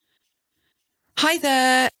Hi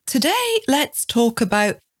there. Today, let's talk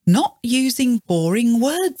about not using boring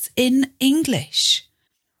words in English.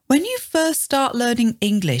 When you first start learning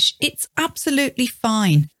English, it's absolutely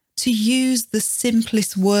fine to use the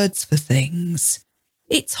simplest words for things.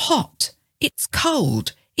 It's hot, it's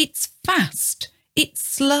cold, it's fast, it's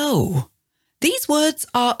slow. These words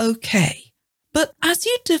are okay. But as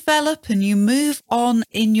you develop and you move on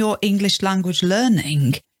in your English language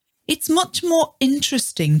learning, it's much more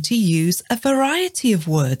interesting to use a variety of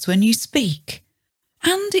words when you speak.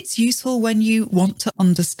 And it's useful when you want to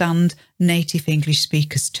understand native English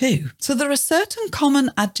speakers too. So there are certain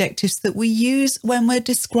common adjectives that we use when we're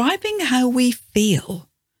describing how we feel.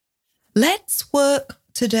 Let's work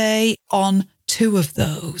today on two of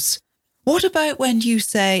those. What about when you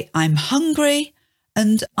say, I'm hungry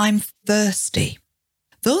and I'm thirsty?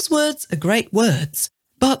 Those words are great words,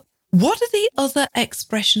 but what are the other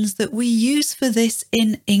expressions that we use for this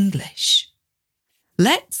in English?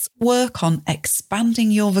 Let's work on expanding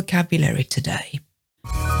your vocabulary today.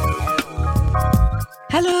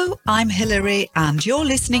 Hello, I'm Hilary and you're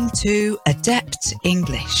listening to Adept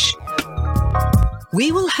English.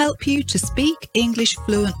 We will help you to speak English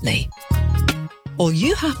fluently. All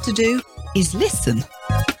you have to do is listen.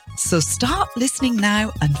 So start listening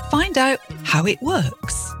now and find out how it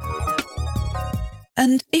works.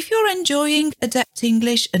 And if you're enjoying Adept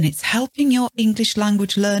English and it's helping your English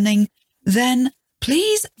language learning, then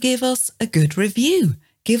please give us a good review.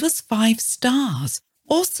 Give us 5 stars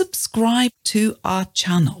or subscribe to our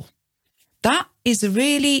channel. That is a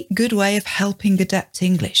really good way of helping Adept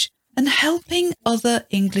English and helping other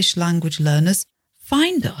English language learners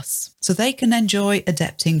find us so they can enjoy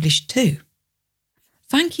Adept English too.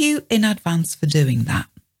 Thank you in advance for doing that.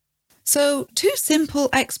 So, 2 simple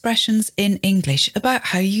expressions in English about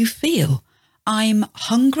how you feel. I'm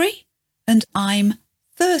hungry and I'm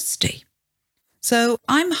thirsty. So,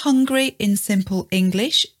 I'm hungry in simple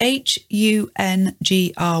English, Hungry.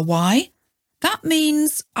 That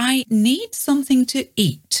means I need something to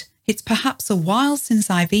eat. It's perhaps a while since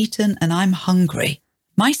I've eaten and I'm hungry.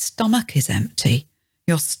 My stomach is empty.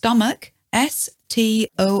 Your stomach, stomach,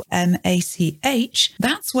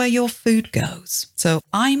 that's where your food goes. So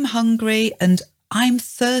I'm hungry and I'm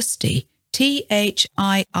thirsty, thirsty.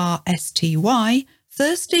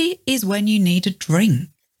 Thirsty is when you need a drink.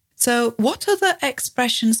 So what other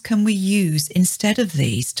expressions can we use instead of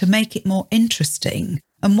these to make it more interesting?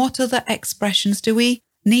 And what other expressions do we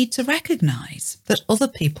need to recognise that other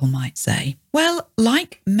people might say? Well,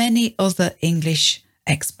 like many other English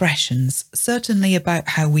expressions, certainly about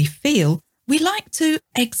how we feel, we like to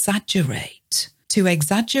exaggerate. To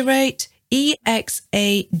exaggerate,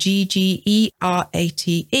 exaggerate,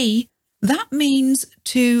 that means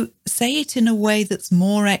to say it in a way that's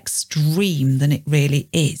more extreme than it really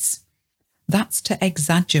is. That's to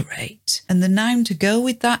exaggerate. And the noun to go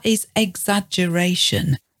with that is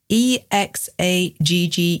exaggeration.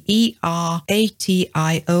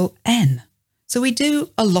 exaggeration. So we do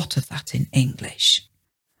a lot of that in English.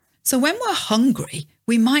 So when we're hungry,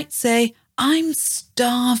 we might say, I'm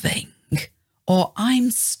starving or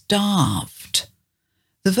I'm starved.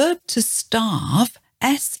 The verb to starve,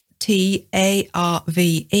 starve,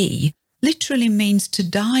 literally means to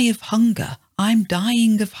die of hunger. I'm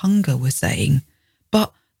dying of hunger, we're saying.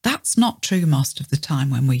 But that's not true most of the time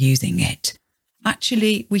when we're using it.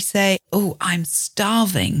 Actually, we say, oh, I'm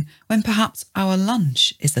starving when perhaps our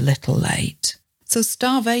lunch is a little late. So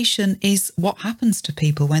starvation is what happens to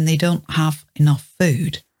people when they don't have enough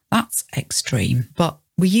food. That's extreme, but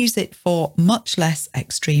we use it for much less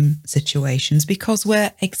extreme situations because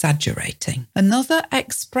we're exaggerating. Another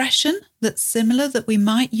expression that's similar that we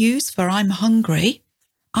might use for I'm hungry,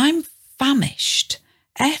 I'm famished.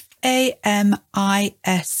 Famished.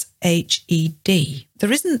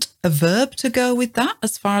 There isn't a verb to go with that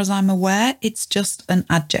as far as I'm aware, it's just an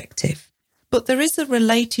adjective. But there is a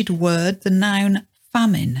related word, the noun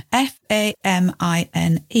famine, famine.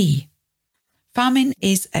 Famine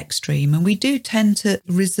is extreme, and we do tend to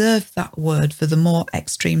reserve that word for the more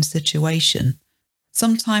extreme situation.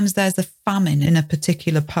 Sometimes there's a famine in a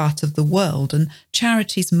particular part of the world, and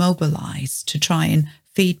charities mobilise to try and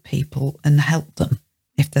feed people and help them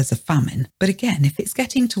if there's a famine. But again, if it's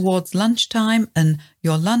getting towards lunchtime and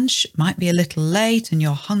your lunch might be a little late and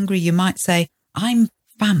you're hungry, you might say, I'm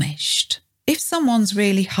famished. If someone's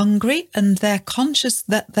really hungry and they're conscious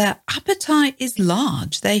that their appetite is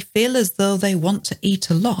large, they feel as though they want to eat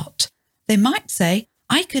a lot, they might say,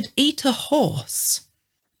 I could eat a horse.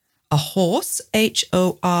 A horse,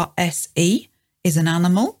 horse, is an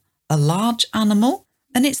animal, a large animal,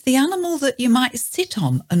 And it's the animal that you might sit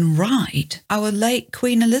on and ride. Our late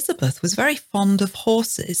Queen Elizabeth was very fond of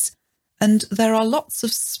horses, and there are lots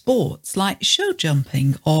of sports like show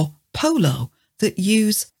jumping or polo that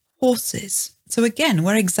use horses. So again,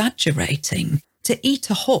 we're exaggerating. To eat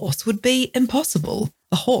a horse would be impossible.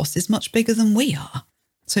 A horse is much bigger than we are.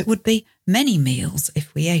 So it would be many meals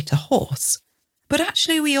if we ate a horse. But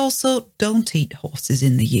actually, we also don't eat horses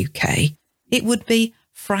in the UK. It would be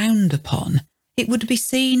frowned upon. It would be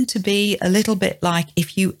seen to be a little bit like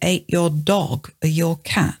if you ate your dog or your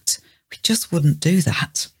cat. We just wouldn't do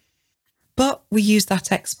that. But we use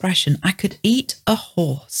that expression, I could eat a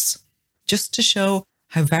horse, just to show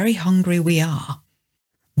how very hungry we are.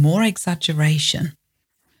 More exaggeration.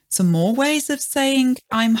 Some more ways of saying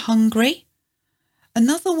I'm hungry.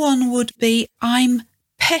 Another one would be I'm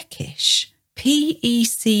peckish, Peckish.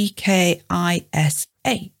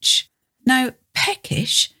 Now,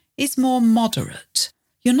 peckish is more moderate.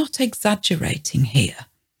 You're not exaggerating here.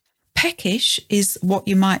 Peckish is what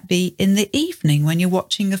you might be in the evening when you're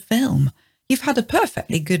watching a film. You've had a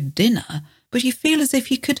perfectly good dinner, but you feel as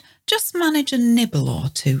if you could just manage a nibble or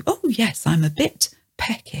two. Oh yes, I'm a bit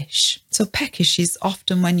peckish. So peckish is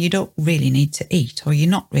often when you don't really need to eat or you're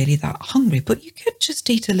not really that hungry, but you could just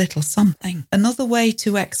eat a little something. Another way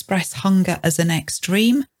to express hunger as an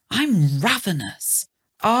extreme, I'm ravenous.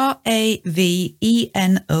 Ravenous.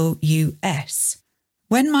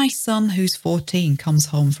 When my son, who's 14, comes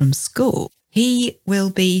home from school, he will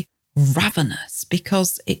be ravenous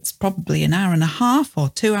because it's probably an hour and a half or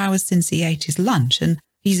 2 hours since he ate his lunch and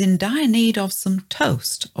he's in dire need of some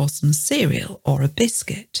toast or some cereal or a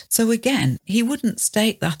biscuit. So again, he wouldn't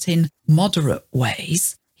state that in moderate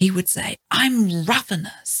ways. He would say, I'm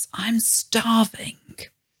ravenous, I'm starving.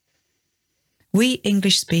 We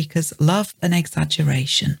English speakers love an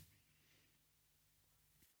exaggeration.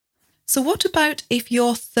 So what about if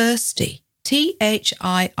you're thirsty? Thirsty.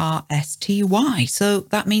 So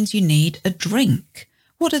that means you need a drink.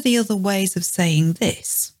 What are the other ways of saying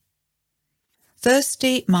this?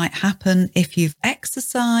 Thirsty might happen if you've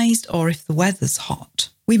exercised or if the weather's hot.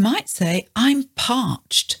 We might say, I'm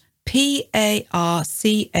parched. Parched.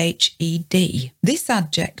 This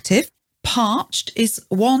adjective, parched, is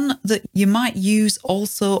one that you might use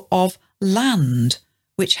also of land,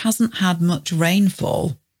 which hasn't had much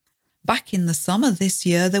rainfall. Back in the summer this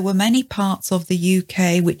year, there were many parts of the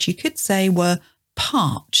UK which you could say were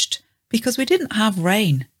parched because we didn't have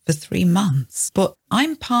rain for 3 months. But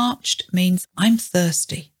I'm parched means I'm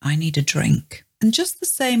thirsty. I need a drink. And just the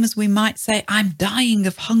same as we might say I'm dying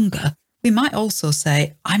of hunger, we might also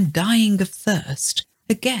say I'm dying of thirst.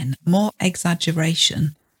 Again, more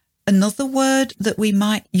exaggeration. Another word that we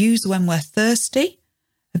might use when we're thirsty,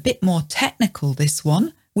 a bit more technical this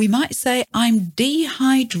one, we might say I'm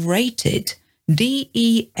dehydrated.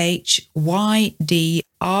 Dehydrated.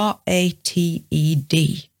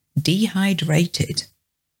 Dehydrated.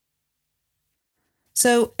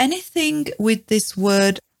 So anything with this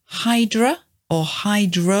word hydra or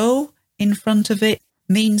hydro in front of it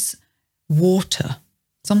means water,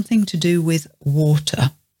 something to do with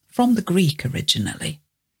water, from the Greek originally.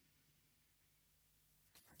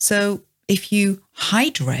 So if you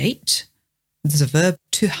hydrate, there's a verb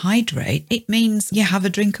to hydrate, it means you have a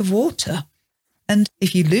drink of water. And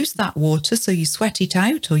if you lose that water, so you sweat it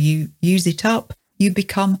out or you use it up, you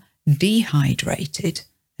become dehydrated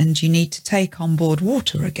and you need to take on board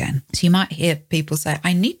water again. So you might hear people say,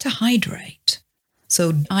 I need to hydrate.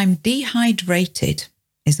 So I'm dehydrated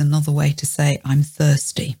is another way to say I'm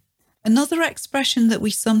thirsty. Another expression that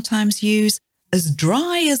we sometimes use, as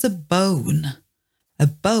dry as a bone. A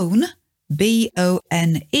bone,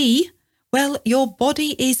 B-O-N-E, well, your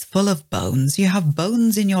body is full of bones. You have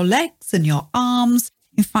bones in your legs and your arms.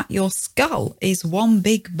 In fact, your skull is one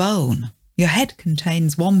big bone. Your head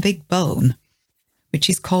contains one big bone, which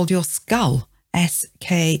is called your skull,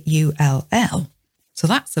 S-K-U-L-L. So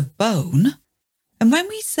that's a bone. And when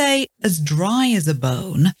we say as dry as a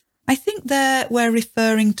bone, I think there we're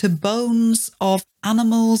referring to bones of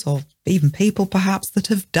animals or even people perhaps that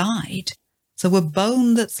have died. So a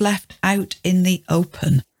bone that's left out in the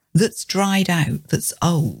open, that's dried out, that's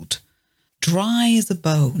old, dry as a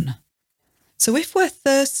bone. So if we're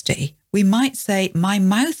thirsty, we might say, my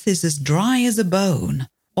mouth is as dry as a bone,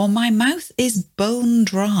 or my mouth is bone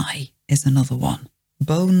dry is another one,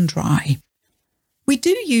 bone dry. We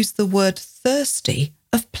do use the word thirsty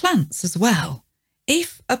of plants as well.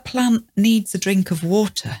 If a plant needs a drink of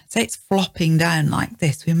water, say it's flopping down like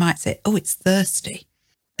this, we might say, oh, it's thirsty.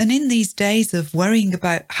 And in these days of worrying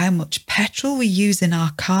about how much petrol we use in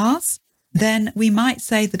our cars, then we might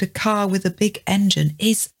say that a car with a big engine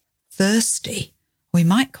is thirsty We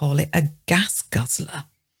might call it a gas guzzler.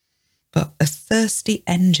 But a thirsty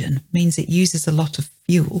engine means it uses a lot of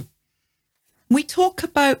fuel. We talk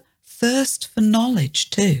about thirst for knowledge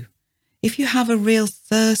too. If you have a real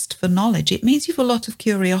thirst for knowledge, it means you've a lot of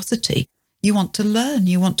curiosity. You want to learn,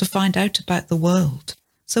 you want to find out about the world.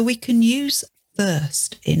 So we can use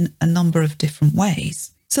thirst in a number of different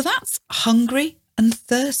ways. So that's hungry and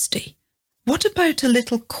thirsty. What about a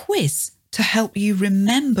little quiz to help you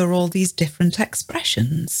remember all these different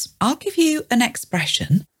expressions? I'll give you an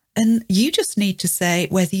expression and you just need to say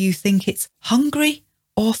whether you think it's hungry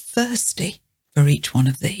or thirsty for each one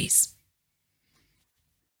of these.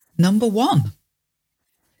 Number 1.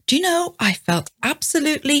 Do you know I felt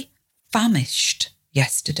absolutely famished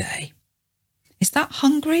yesterday? Is that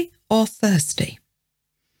hungry or thirsty?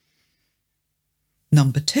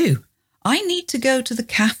 Number 2. I need to go to the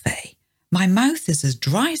cafe. My mouth is as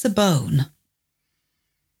dry as a bone.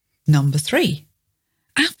 Number 3.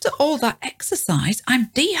 After all that exercise,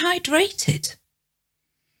 I'm dehydrated.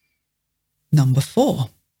 Number 4.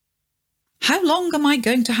 How long am I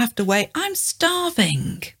going to have to wait? I'm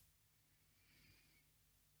starving.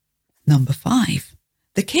 Number 5.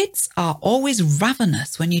 The kids are always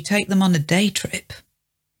ravenous when you take them on a day trip.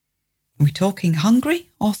 Are we talking hungry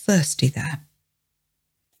or thirsty there?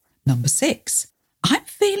 Number 6. I'm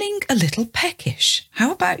feeling a little peckish.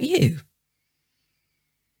 How about you?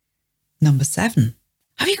 Number 7.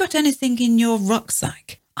 Have you got anything in your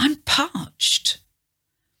rucksack? I'm parched.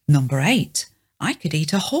 Number 8. I could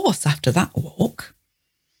eat a horse after that walk.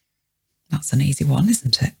 That's an easy one,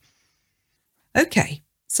 isn't it? Okay,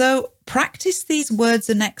 so practice these words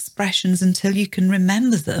and expressions until you can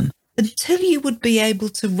remember them, until you would be able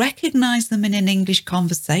to recognise them in an English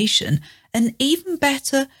conversation, and even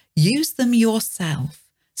better, use them yourself.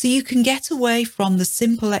 So you can get away from the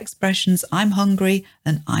simple expressions, I'm hungry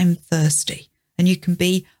and I'm thirsty. And you can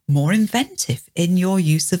be more inventive in your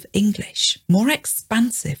use of English, more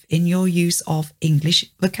expansive in your use of English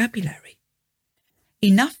vocabulary.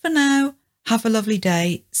 Enough for now. Have a lovely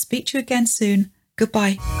day. Speak to you again soon.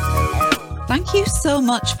 Goodbye. Thank you so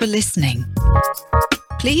much for listening.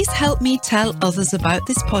 Please help me tell others about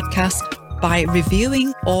this podcast by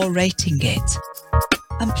reviewing or rating it.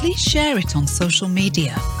 And please share it on social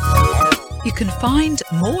media. You can find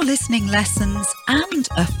more listening lessons and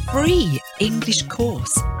a free English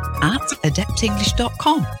course at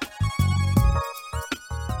adeptenglish.com.